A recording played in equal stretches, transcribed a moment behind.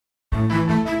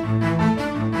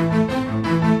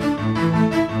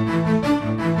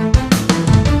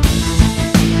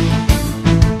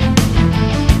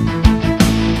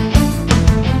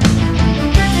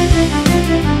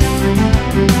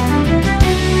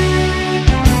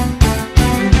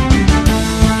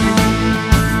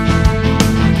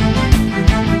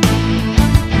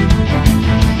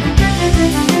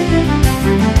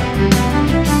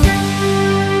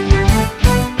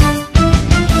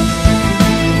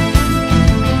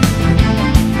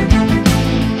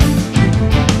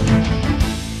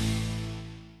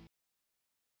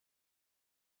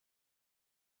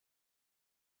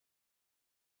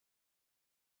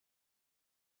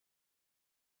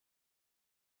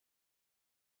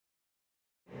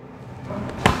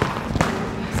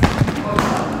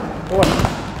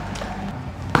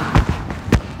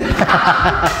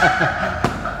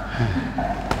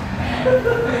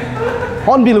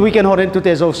Hornbill weekend horen tu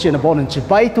te zo sin abon chi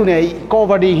bai tu nei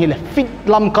cover ding hil fit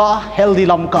lamka healthy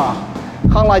lamka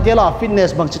khang lai te la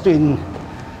fitness bang chi tuin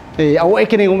e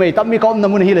awakening me tam mi kom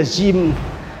namun hil gym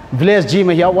village gym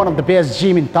here one of the best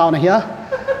gym in town here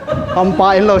am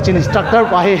pa in lo chin instructor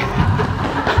pa hi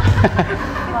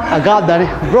agad dani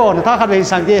bro na ta khat be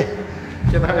sang ti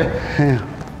che ta be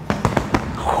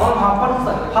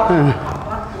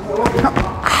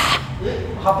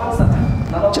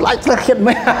chỉ lại là khiết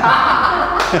mấy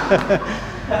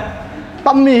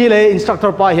tâm mi hi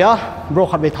instructor pa here bro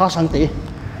khat be tha sang ti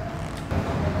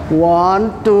 1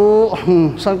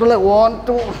 2 sang to le 1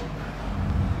 2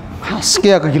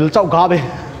 scare ka gil chau ga be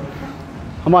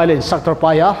amai le instructor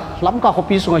pa ya lam ka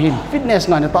copy sunga hin fitness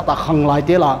ngai ta ta khang lai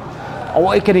te la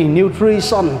awakening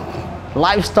nutrition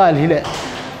lifestyle hi le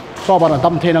so ba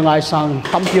tam the na ngai sang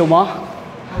tam piu ma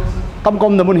tam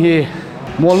kom na mun hi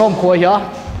mol nom kho ya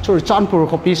chu chanpur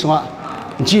copy sunga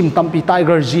gym tampi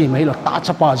tiger gym hei la ta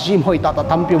chapa gym hoi ta ta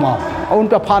tampi ma aun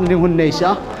pe phan ning hun nei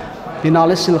sia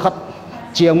tinale sil khat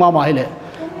chiang ma ma hele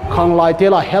khang lai te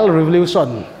la health revolution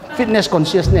fitness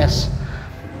consciousness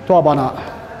to bana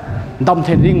dam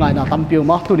then ring ngai na tampi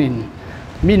ma tunin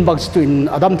min bang tuin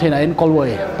adam then en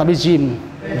kolwoi tabi gym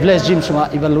village gym sunga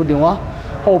evaluate dewa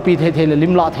hopi the the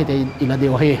limla the the ila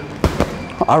dewa he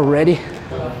are ready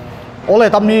ole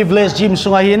tamni village gym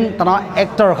sunga hin tana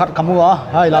actor khat kamua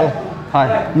hai lal hai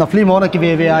na film mo na ki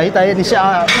ve ve ai tai ni sa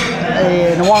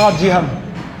na wa ji ham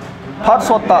phát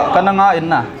sốt ta kananga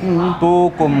inna tu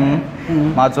kum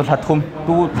ma chu thathum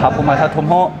tu thapu ma thathum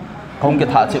ho khong ke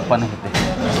tha chep pan he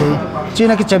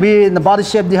china ki chabi na body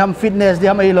shape di ham fitness di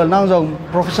ham ai lo nang jong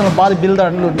professional body builder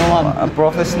lut no am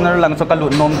professional lang so ka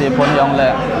lut nom de pon yong le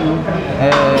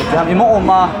jam imo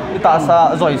oma ita sa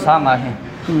zoi sa nga he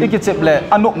iki chep le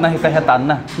anuk na he ka hetan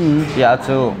na ya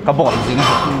chu ka bol jing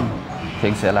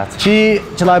thing se la chi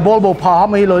chlai bol bo pha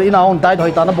mai lo ina on diet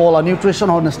hoi ta na bol nutrition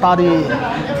on study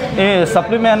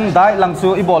supplement diet lang chu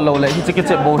i bol lo le hi chi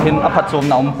chep bo hin a phat chom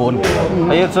na pon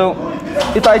ai chu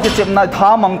itai ki chep na tha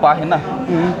mang pa hin na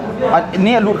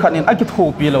ne lut khan in a ki thu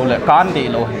pi lo le kan de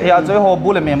lo ya chu ho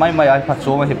bu le me mai mai ai phat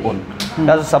chom hi pon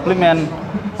ya supplement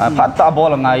phat ta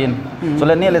bol ngai in so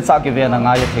le ne le cha ki ve na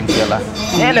ngai thing se la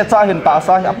ne le cha hin ta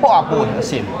sa ya po a pon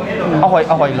sim a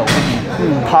hoi lo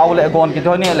thau le gon ki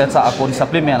thoi ne le cha kon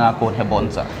supplement a kon he bon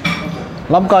cha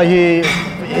lam ka hi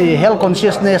health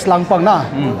consciousness lang pang na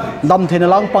dam thena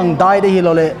lang pang dai de hi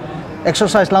lo le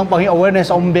exercise lang pang hi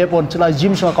awareness om be pon chla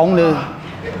gym sa kong le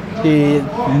the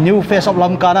new face of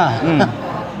lam ka na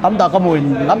am da ka muin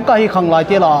lam ka hi khang lai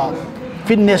te la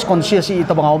fitness conscious i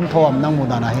ta bang om thom nang mu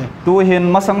da na he tu hin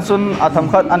masang sun atham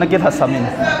khat anakit hasamin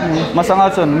masanga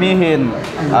chun mi hin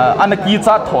anaki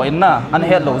cha thoin na an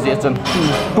het lo je chun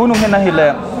tu nu hin na hi le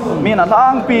mi na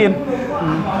lang pin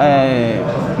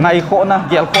ngai kho na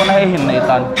gel kho na he hin nei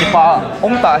tan ki pa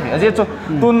ong ta hi aje chu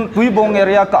tun tui bong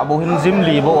area ka bo hin gym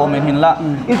li bo om hin la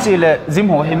i chi le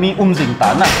gym ho he mi jing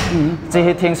ta na che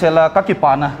he theng se la ka ki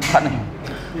pa na khan he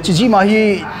chi ji ma hi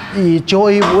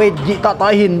joy weight gi ta ta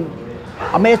hin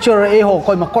amateur e ho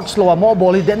koi ma coach lo mo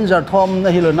boli danger thom na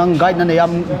hi lo nang guide na ne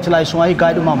am chlai sungai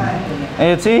guide mam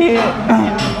chi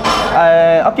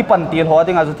akipan ti ho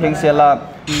ding azu theng se la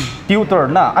tutor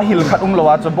na a hil khat lo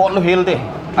wa chu bol lo hil de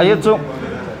ai chu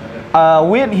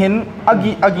weight hin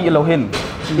agi lo hin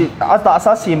ata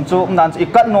sa sim chu nan i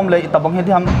kat nom le tabang he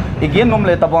tham again nom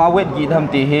le tabang weight gi tham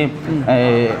ti hi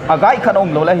agai khat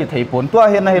lo la hi thei pon tua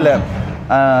hen na hi le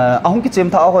ahung ki chem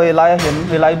tha hoi lai hen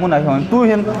lai mun ai hon tu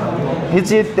hen hi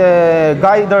chi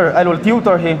guider ai lo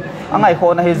tutor hi angai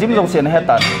kho na hi gym jong sen he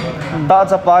tan ta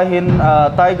cha pa hin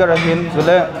tiger hin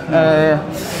zule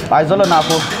ai zola na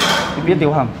ko bi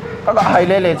tiu ham ka hai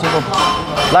le chi ko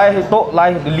lai to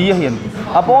lai li hin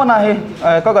apo na hi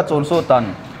ka chon so tan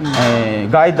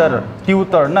guider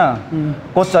tutor na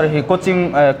coacher hi coaching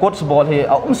coach ball hi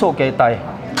so ke tai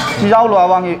chi jau lo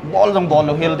awang hi ball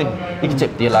lo hel ding ik chep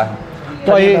ti la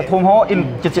toi thum ho in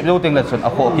chep lo ting la chun a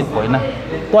kho kit poi na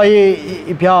toi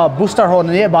ipya booster ho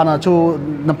ne bana chu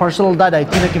na personal dai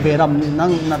ti na ki veram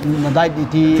nang na dai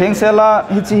ti theng sela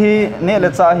hi chi hi ne le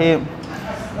cha hi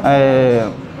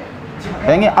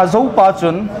engi azau pa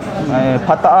chun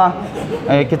phata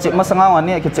ke chip masanga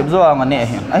ngani ke chip zo ngani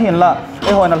a hin la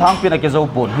e hoi na hang pina ke zo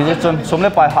pun hi chun somle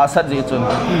pai ha sat ji chun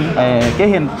ke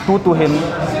hin tu hin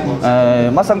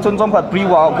masang chun jom khat pre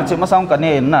wa ke chip masang ka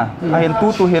ne na a hin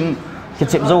tu hin ke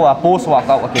chip zo wa post wa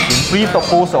ka ke tin pre to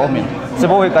post o min se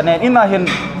bo ka ne ina hin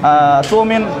so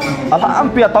min a hang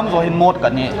pia tam zo hin mod ka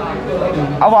ne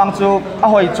awang chu a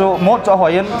hoi chu mod cho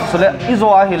hoi in so le izo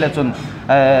a hi le chun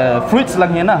fruits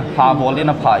lang hin na ha bol in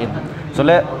a pha in so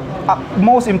le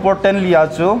most importantly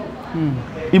achu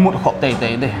imut khop te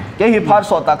de ke hi phar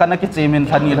so ta kana ki chimin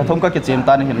thani la thong ka ki chim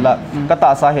ta ni hin la ka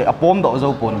ta sa he apom do zo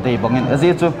pon te bangin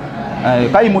aji chu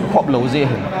ka imut khop lo je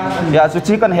ya chu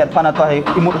chi kan het phana ta he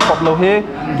imut khop lo he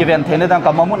ki ven thene dang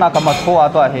ka mamu na ka ma tho a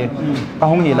to he ka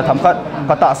hong hi la tham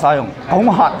ka ta sa yong ka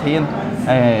hong hat thin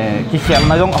ki khel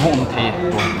na yong ahum the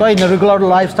to in regular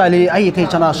lifestyle ai the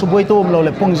chana suboi to lo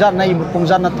le pungjat na imut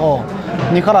pungjat na tho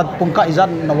ni kharat pungka izat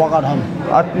na waka ham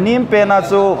at nim pe na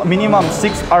chu minimum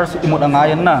 6 hours imut anga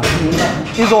yan na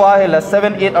izo a he la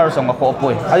 7-8 hours ong ko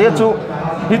poi ai chu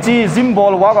hi chi gym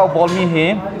ball workout ball mi he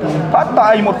pata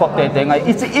imut khop te ngai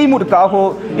ichi imut ka ho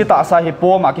ita sa he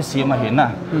po ma ki sim he na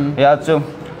ya chu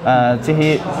chi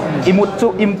hi imut chu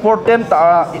important ta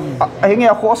hinge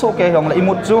kho so ke hong la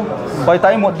imut chu bai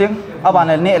tai imut ding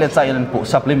abane ne le chai len pu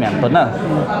supplement to na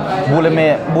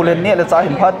bule ne le cha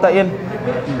him phat ta in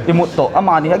imut to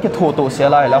amani ha ki tho to se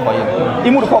lai la hoi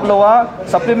imut khop lo wa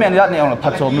supplement ya ne ong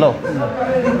phat chom lo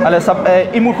ale sub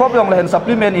imut khop yong le hen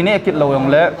supplement ine kit lo yong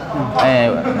le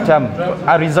cham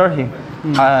a reserve hi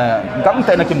gam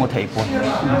te na ki mu thei pu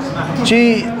chi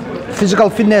physical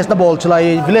fitness na bol chlai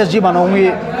village gym anongi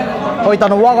hoi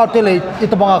tan workout tele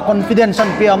itobanga confidence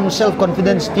and piam self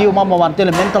confidence ti mama wan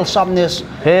tele mental sharpness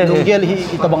lungel hi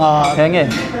itobanga henge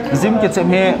gym ki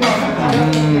chem he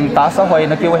ta sa hoi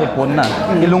na ke wa he pon na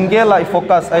ilungel lai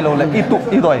focus ai lo le itu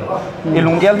idoi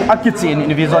ilungel akichin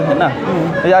in vision he na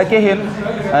ya ke hen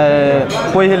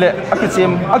koi hele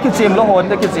akichem lo hon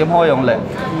de kichem ho yong le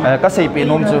ka sei pe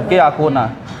nom chu ke a ko na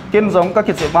kin jong ka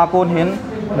kichem ma kon hin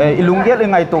ilungel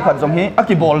ngai to khat jom hi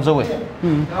akibol zo we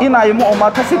inai mo ma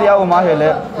thasiria o ma hele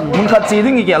mun khat chi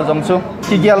ding gel jom chu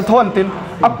ki gel thon tin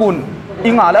apun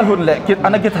inga la hun le kit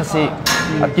anaki thasi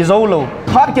ki zo lo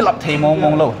khat ki lap thei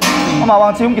mong lo ama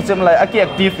wang chim ki chem lai aki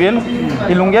active in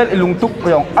ilungel ilung tuk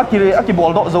yong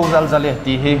akibol do zo zal zale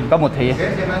ti hi ka mo thei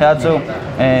ya chu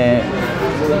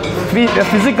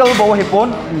physical bo hi pon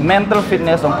mental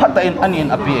fitness on phata in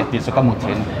anin api ti chu ka mu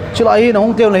thin chulai na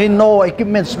hong teu le no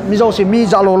equipments mi zo si mi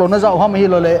za lo na za ham hi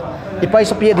lo le ipai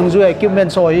sa pi dung zu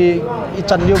equipment so hi I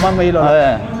chan liu ma mai lo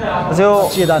zo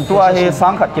tua hi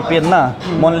sang khat ki pen na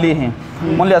monli hi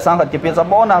monli sang khat ki pen sa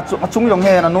bo na chung yong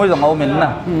he na noi jong au men na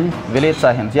village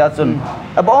sa hen sia chun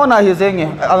bo na hi zeng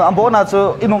bo na chu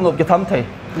inung ngop ki tham thei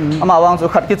ama wang chu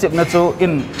khat ki chip na chu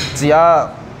in chia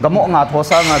gamo nga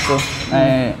thosa nga chu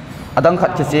adang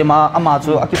khat ki chema ama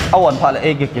chu akit awan pha le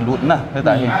ege ki lut na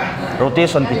ta hi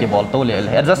rotation ki ball to le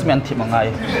adjustment thi mangai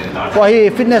ko hi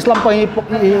fitness lam pai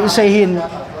sei hin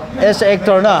as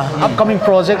actor na upcoming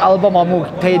project album amu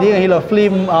thei ding hi lo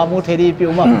film amu thei di pi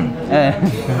ma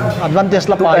advantage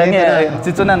la pa nge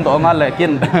chi chunan do nga le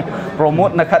kin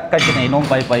promote na khat ka chi nei nom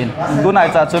pai pai tu nai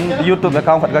cha chun YouTube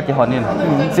account khat ka ki honin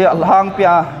si hang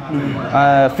pia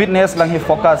fitness lang hi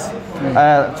focus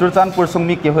churchan pursung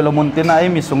mi ke holo muntina ai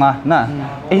mi sunga na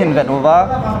ihin gat wa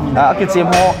akichem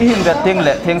ho ihin gat ting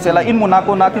le theng se la in muna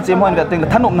ko na kichem ho gat ting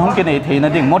thanum nong ke nei theina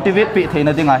ding motivate pi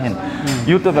theina ding a hin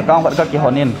YouTube account ka ki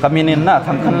honin kaminin na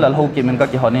tham khan lal ho ki men ka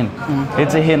ki honin e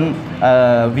che hin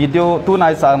video tu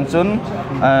nai sang chun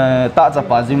ta cha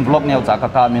pa jim vlog neu cha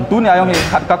ka min tu ne ayong hi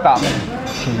khat ka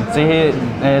che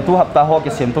tu hapta ho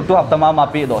ke sem tu hapta ma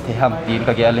pi do the ham tin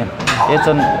ka ge len e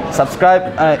chon subscribe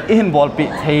involve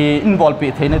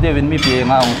pi thei na devin mi pi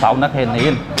nga ong taw na khen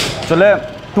nei chole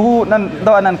tu nan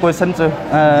da nan question chu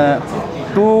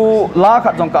tu la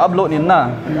khat jong ka upload nin na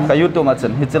ka YouTube ma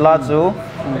chen hichla chu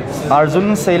Arjun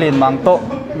Selin mang to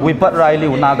wipat rai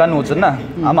liu naga nu chen na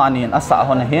amanin asa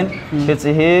hon hin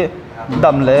hichi hi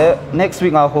dam le next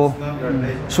week a ho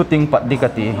shooting pat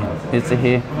dikati hichi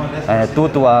hi tu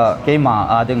tua keima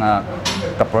a dinga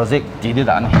ka project ti di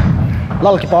da ni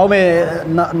lal ki pau me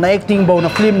na acting bo na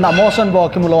film na motion bo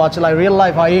ki mulo ach lai real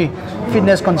life ai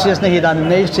fitness conscious na hi dan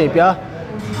nei shape ya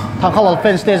thằng khảo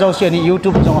fan stage zo sia ni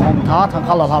YouTube jong hom tha thằng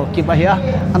khảo hau keep a here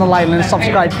and like and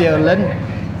subscribe here len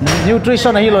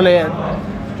nutrition hi lo le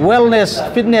wellness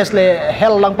fitness le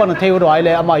health lang pan theu roi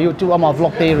le ama YouTube ama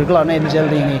vlog te regular na angel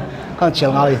ni khang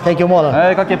chel ngali thank you mo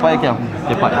la ka ke pai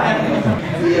ke pai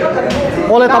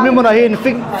ole tami mo na hin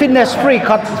fitness free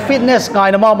cut fitness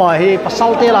ngai na ma hi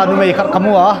pasal te la nu mei khat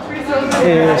kamua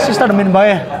sister min bai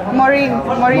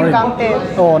Maureen Kangte.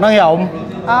 oh nang yaum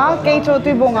Kay cho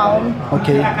tuy bong aum.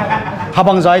 okay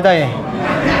habang zai tai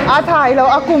Thai lo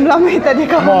akum lam ita di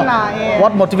ka na.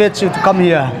 What motivates you to come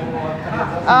here?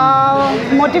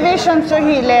 Motivation so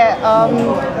he le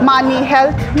money,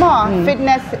 health,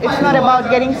 fitness. It's not about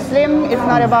getting slim. It's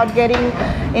not about getting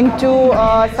into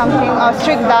something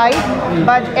strict diet,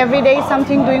 but every day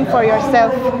something doing for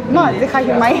yourself. No, zikha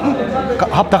himai.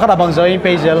 Hapta ka bang zai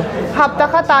pagel?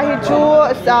 Hapta ka tahi chu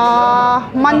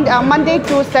Monday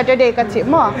to Saturday ka chi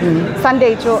mo.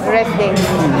 Sunday to rest day.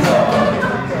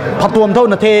 Patuam thau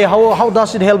na the how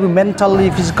does it help you mentally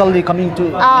physically coming to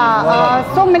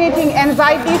so many things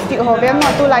anxiety ti hovel mo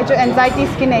tu lai cho anxiety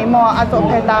skin nei mo ato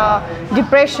pheta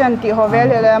depression ti hovel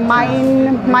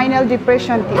minor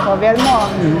depression ti hovel mo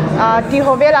ti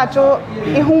hovel a cho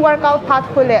I hung workout path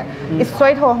khule I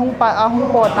soit ho hung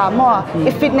po ta mo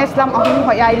I fitness lam a hung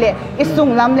hoi ai le I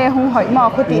sung lam le hung hoi mo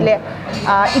khuti le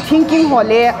I thinking ho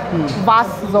le vas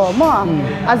zo mo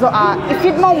azo I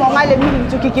fit mo ngai le mi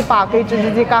chu ki pa ke chu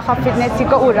ji ka fitness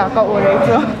ka ura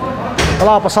chu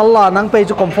ala pasalla nang pe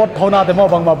chu comfort thona te mo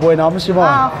bang ma boy na am si mo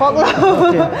khok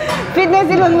la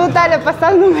fitness ilun lu ta le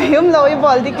pasal nu yum lo I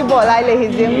bol di ki bol ai le hi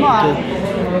gym mo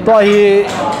to hi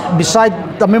beside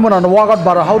tami mo na workout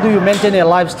but how do you maintain a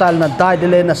lifestyle na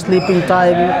diet na sleeping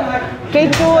time ke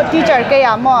chu teacher ke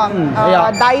ya mo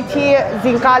diet thi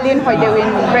zinkalin hoi de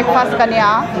win breakfast kania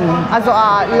azo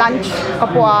lunch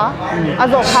kapua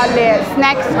azo khale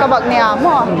snacks kabak nia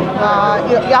mo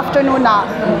afternoon na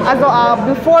azo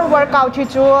before workout hi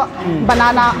chu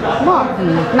banana mo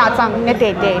na chang ne te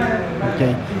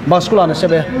okay baskula na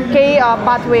sebe ke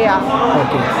pathway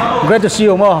okay great to see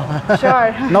you mo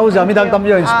sure now jami dang tam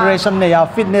yo inspiration ne ya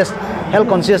fitness health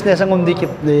consciousness ang undi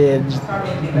kip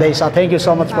de sa thank you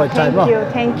so much for your time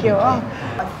thank you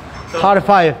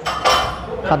 35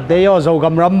 khat de yo zo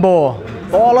gam rambo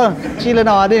ola chile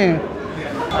na ni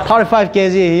 35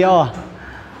 kg yo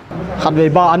khat ve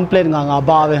ba unplate nga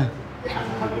ba ve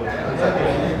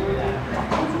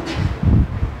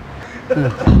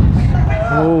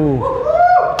oh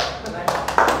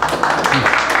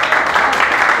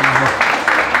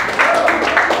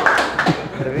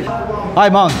Hi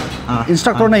Mang,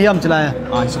 instructor na hiam chila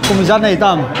hai. Kumizat na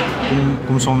itam.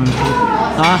 Som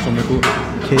ku.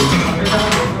 Okay.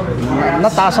 Na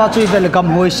tasa chui vel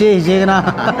kam hoi se je na.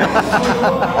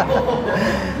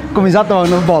 Kumizat to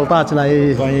no bol ta chila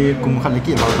hai. Vai kum khat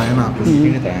ki bal ta na ku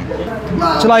ni ta.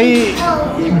 Chila hai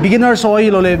beginner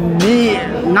soi lo le mi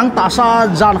nang tasa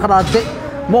jan khara te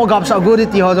mo gap sa guri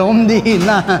ti ho jom di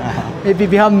na. E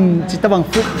pi ham chitabang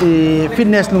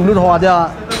fitness nung lu ho dia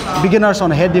beginners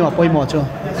on head dim apoi mo chu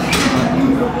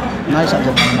nice at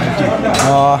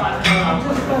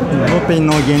no pain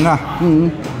no gain na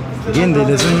gain de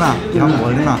lesson na ham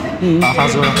bol na ta sa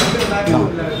so na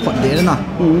hot de na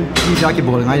ni ja ki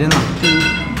bol ngai na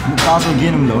ta so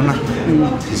gain lo na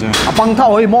apang tha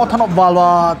oi mo than op walwa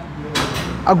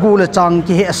agu le chang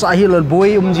ki he sa hi lo boy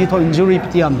ji tho injury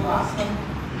ptiam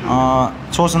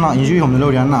so sana injury hom lo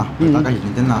rian na ta ka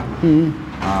hin den na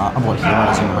bol hi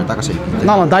ma sin ta ka se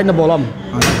na ma dai na bolam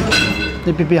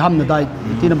ti pi ham na dai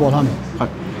ti na bol ham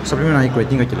supplement ai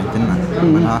creating ka kilen ten na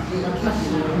mana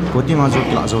protein ma jo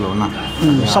kla zo lo na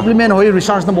supplement hoi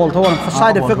research na bol tho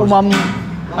side effect umam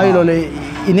ai lo le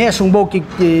ine sungbo ki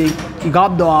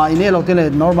gap do ine lo te le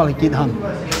normal ki ham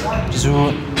jo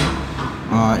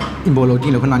in bolo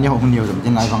ti lo khana nya ho hun yo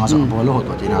ten lai banga so bolo ho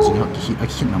to ti na so ki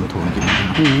ki na mo thon ki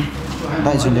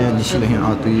dai so le ni si le hin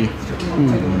a tu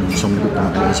som du ta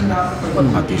le sin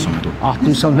na ti som du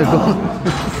tu som le do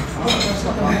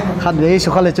khát đấy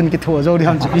số khát lấy chân cái thua rồi đi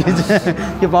ham chỉ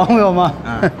cái bao nhiêu mà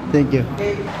thank you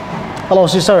hello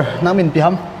sister nãy mình bị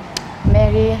ham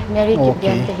Mary kịp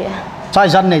điện thì trai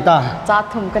dân này ta cha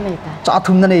thum cái này ta cha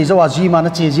thum này rồi gì mà nó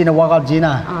chỉ gì nó qua gì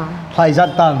na trai dân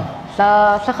ta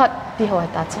sa khát thì hỏi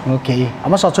ta chứ ok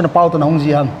ama sao cho nó bao tụi nó không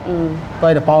gì ham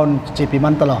tôi đã bao chỉ bị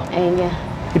man ta lo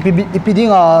ipi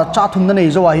ding cha thum này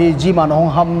rồi gì mà nó không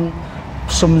ham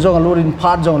sum zo lorin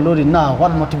phat zo lorin na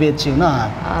what motivate you na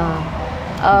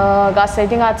ga sai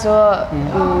dinga cho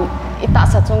ita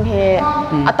sa chung he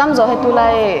atam zo he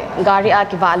tulai gari a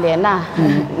ki wa le na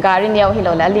gari niaw hi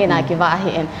lo la le na ki wa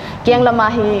he en kyang lama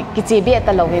hi ki chi be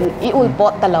ta lo in I ul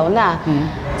pot ta lo na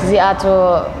ji a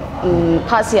cho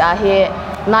phát si à he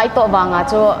nai to wanga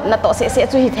cho na to se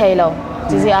chu hi thei lo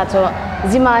ji a cho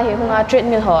zima he hunga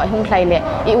treadmill ho hung thlai le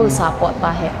I ul sa pot pa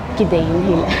he ki de hin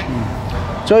hi le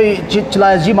choi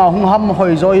chila zima hung ham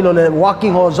hoi zoi lo le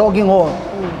walking ho jogging ho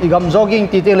igam jogging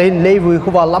ti te le hin le vui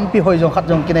khuwa lampi hoi jong khat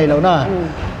jong kinai lo na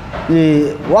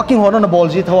I walking ho na ball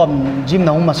ji thawam gym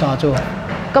na hung ma sa cho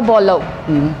ka ball lo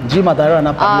zima direct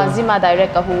na pa zima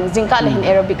direct ka hung jingka le hin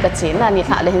aerobic ka chin na ni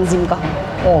tha le hin gym ka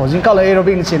oh jingka le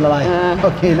aerobic ni chin la lai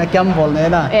okay na kyam ball ne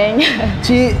na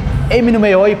chi minu me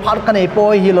oi phar ka nei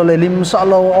poi hi lo le lim sa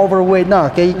lo overweight na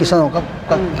ke ki san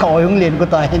ka oi hung len ko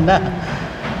ta hin na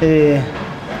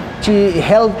chi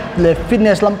health le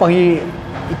fitness lam pang hi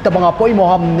itabanga poi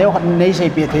mo ham ne hat nei sei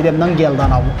pe thei dem nang gel da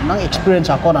na nang experience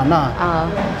a ko na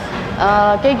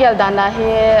ke gel da na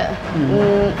he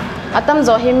atam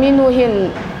zo he minu hin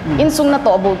insung na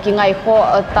to bo ki ngai kho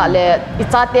ta le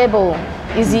icha te bo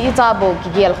easy icha bo ki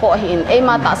gel kho hin e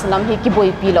ma ta salam hi ki boi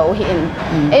pi lo hin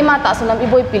e ma ta salam I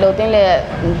boi pi lo ten le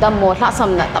dam mo hla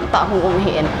sam na tam ta hung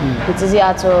hin ki ji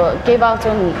a cho ke ba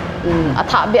chon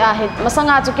atha be a he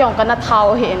masanga chu kyong kana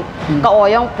thau hin ka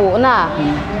oyong pu na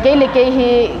ke le ke hi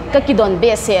ka ki don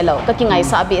be se lo ka ki ngai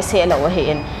sa be se lo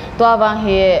hin to wang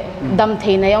he dam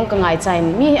thei na yong ka ngai chain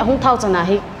mi hung thau chana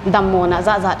hi dam mo na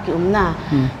za zat ki na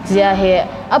zia he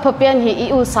a phapian hi I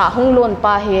u sa hung lon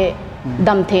pa he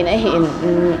dam thei na hi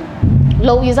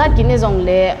lo I zat ki ne jong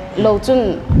le lo chun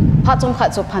pha chung kha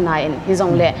chu phanai hi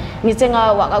jong le ni chenga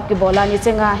wak out ki bola ni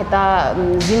chenga heta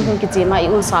jin hung ki chema I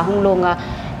u sa hung longa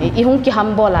I hung ki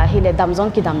ham bola hi le dam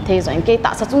jong ki dam thei jong ke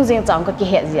ta sa chung jeng chang ka ki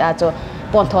he zia cho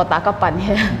pon tho ta ka pan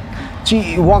he chi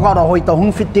workout a hoi ta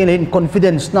hung fit te le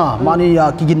confidence na mani ya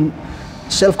kigin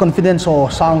self confidence o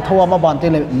sang thawa ma ban te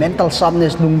le mental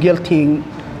sharpness lunggel thing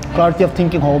clarity of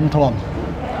thinking home thawam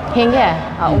heng he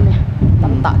a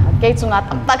tam ta ke chunga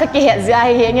tam ta ka ki he zia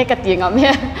hi heng ka ti ngam he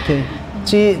okay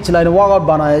chi chilai na workout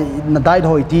bana na diet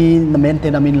hoi ti na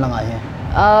maintain amin langa he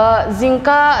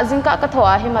zinka ka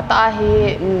thoa hi mata hi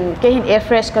ke hin air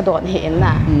fresh ka don hi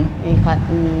na I khat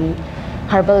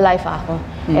herbal life a ko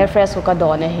air fresh ko ka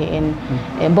don hi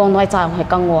in bong noi chang he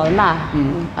kangol na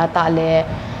ata le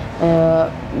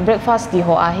breakfast ti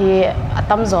ho a hi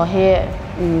atam zo he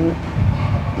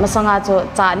masanga cho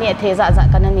cha ni the za za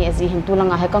kana ni ji hin tu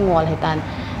langa he kangol he tan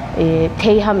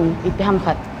thei ham I pe ham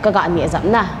khat ka ga ni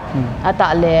zam na ata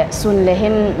le sun le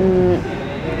hin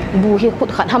bu hi khut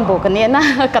khat ham bo ka ne na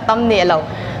ka tam ne lo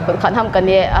khut khat ham ka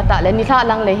ne ata le ni tha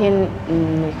lang le hin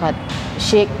khat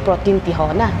shake protein ti ho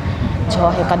na cho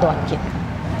he ka dot kit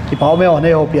ki pau me on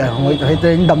ho pia hoi he te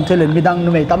dam the len mi dang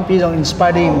no me tam pi jong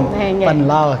inspiring pan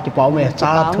la ki pau me cha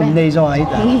thum nei zo ai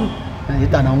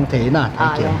ta nong the na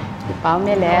thank you ki pau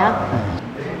me le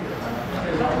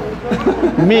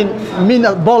min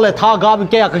bol le tha ga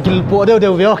ke ka gil po de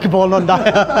ve ki bol non da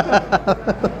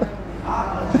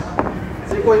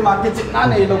si koi ma ki chit na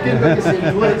nei lo kin ka ki sim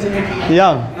du he chin ki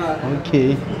yang okay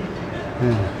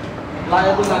la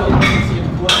ya tu na ki sim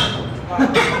du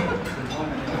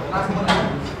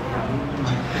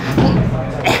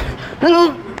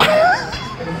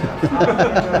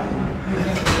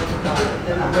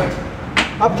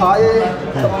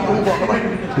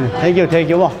Thank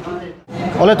you.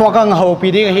 Ole to kang ho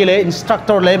PD hi le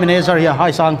instructor le manager ya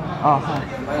hai sang.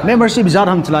 Membership jar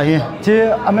ham chla hi. Ji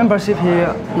a membership hi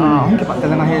hum ke pat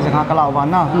na hi jagah kala wa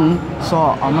na. So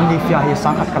monthly fee hi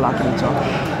sang khat kala ki cho.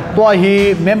 To hi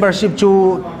membership chu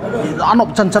anop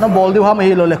chan chan bol diu ham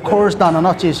hi lo le course dan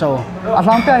na chi so.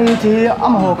 Alang pe hi ji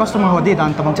am ho customer ho di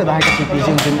dan tamang cha da ka chi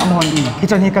jing jing am ho hi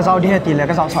chan hi ka zau di he ti le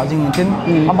ka zau sa jing jing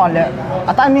am ba le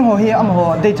a timing ho hi am ho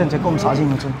dei chan che kom sa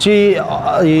jing jing. Chi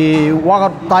wa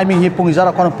timing hi pung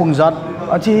zara kon pung zat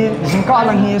Achi jingka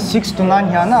lang hi 6 to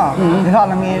 9 ya na. Dikha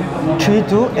lang hi 3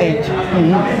 to 8.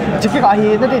 Jiki ka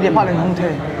hi na de pa lang hong the.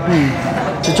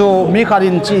 Chu mi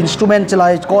kharin chi instrument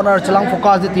chlai corner chlang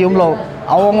focus ti um lo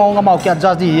awong ong mau kya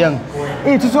ja di yang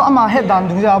chu ama head dan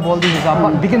dung ja bol di ja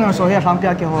beginner so he hlang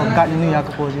pia ke ho ga ni ya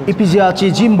ka po ji ipizia chi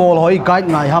gym ball hoi guide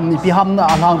ngai ham ipi ham na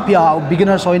hlang pia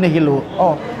beginner so ne hilu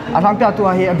oh hlang pia tu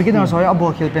hi beginner so ya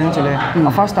ball khel pen chele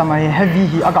first time I heavy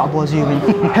hi aga ball ji win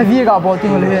heavy ga ball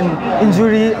ting le hen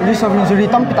injury risk of injury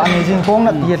tam pita ne jing kong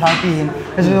na ti hlang pi hin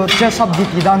so chest up di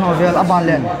ki dan ho vel aban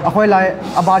le akhoi lai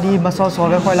abadi muscle so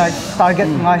le khoi lai target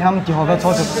ngai ham ti ho ga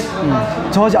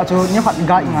cho ja chu ni khat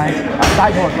ga ngai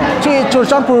dai ho chi chu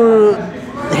sampur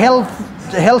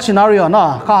health scenario na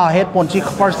ka head pon chi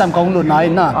first time kong lu nai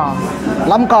na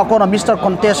lam ka ko na Mr.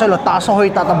 Contest lo ta so hoi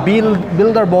ta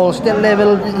builder ball state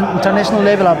level international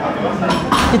level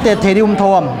ite therium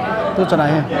thawam tu chana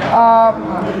he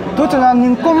tu chana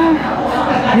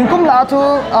ningkum la tu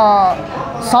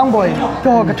Sangboy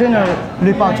ko ka trainer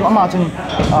lupa chu ama chun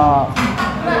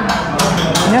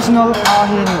national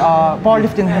hin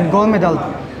powerlifting hin gold medal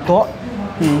to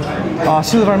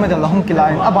silver medal hong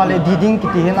kilain abale diding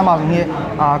kiti hin ama ngi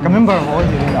ka member ho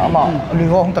ama lu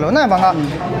ho hong talo na banga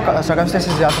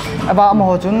circumstances ya aba ama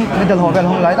ho chun medal ho vel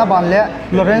hong lai aban le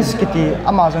Lawrence kiti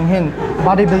ama jong hin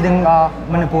bodybuilding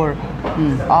Manipur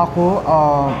aku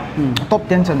top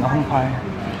 10 chen hong phai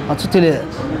chu tile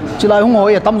chilai hung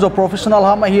hoi tam jo professional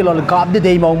ha ma hi lo gap de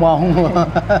dei mau ma hung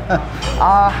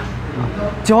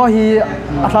cho hi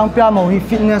atlang pya mo hi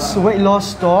fitness weight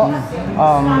loss to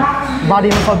body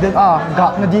muscle build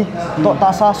gap na di to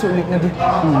ta sa su lik na di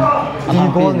hi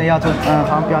goal ne ya chu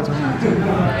atlang pya chu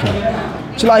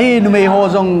chilai hi nu mei ho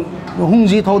jong hung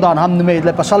ji tho dan ham nu mei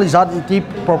le pasal zat ti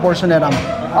proportionate am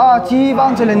chi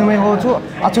bang chele nu mei ho chu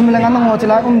achum le ngan ngo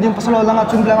chilai dim pasal la nga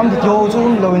chum le ngam di yo chu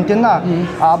lo in tin na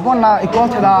bon na equal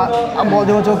thela abo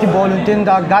de jo ki ball in tin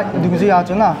da gat du ji ya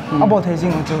chu na abo thai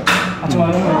jing chu achum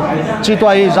chi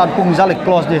toy zat pung zalik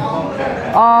close de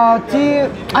chi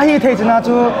hi thai chuna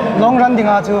chu long run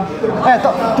dinga chu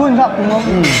to tun ra pung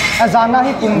zana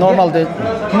hi pung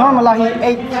normal hi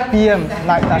 8 pm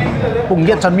like that pung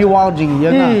get chan mi wow jing ya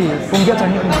na pung get chan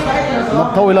nó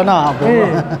thôi là nào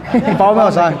bao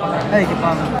nhiêu sai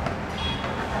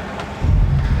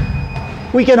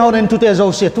weekend hôn in tụi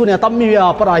tôi sẽ tụi này tâm mi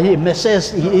à para hi message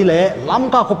hi lệ lắm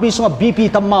cả copy xuống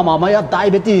BP tâm mà mày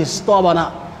diabetes to bà nè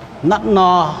nát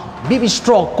na BP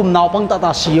stroke cùng nào băng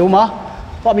ta xíu mà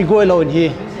pa mi goi lo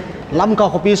hi lắm cả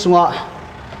copy xuống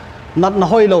nát na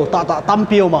hoi lo ta tâm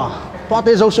piêu mà pa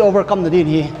tôi sẽ overcome the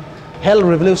hi health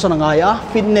revolution ngay á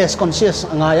fitness conscious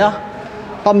ngay á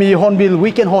Tami Hornbill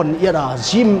weekend hon yada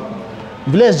gym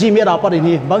village gym yada pa rin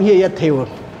hi bang hi yat theo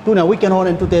tu na weekend hon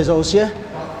into te zo sia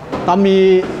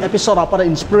Tami episode apa da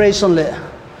inspiration le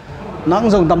nang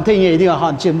zong tam thei nge dinga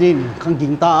han chem din khang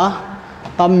king ta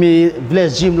Tami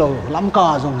village gym lo lam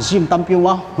ka zong gym tam piu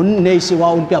wa hun nei si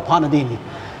wa un pia phan din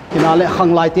kina le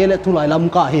khang lai te le tu lai lam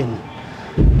ka hin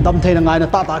tam thei na ngai na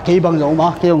ta ke bang zo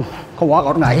ma keong ko wa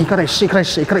ka ngai ka rai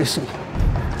si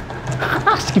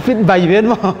skip it by ven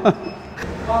ma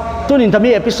tunin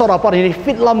tami episode apa ini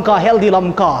fit lam ka healthy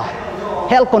lam ka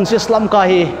health conscious lam ka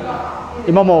hi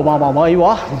imamo mama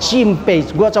iwa gym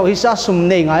page gua chau hisa sum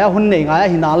nei ngaya hun nei ngaya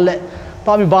hinal le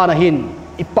tami bana hin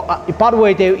ipat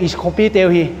way te is copy te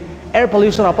hi air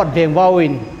pollution apat veng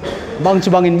wawin bang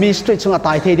chubang in mi street sunga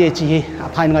tai the de chi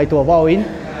thain ngai to wawin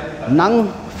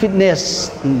nang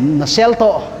fitness na sel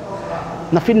to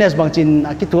na fitness bang chin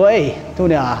kitu ai tu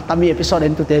ne tami episode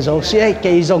en tu te zo si ai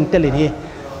ke zong telin hi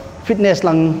fitness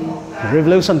lang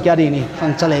revolution kya di ni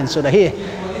ang challenge so da hi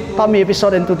tami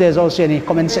episode en tu te zo si ni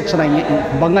comment section ai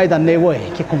bangai dan ne woi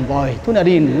ki kum boy tu na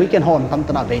din weekend hon tam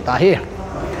tana be ta hi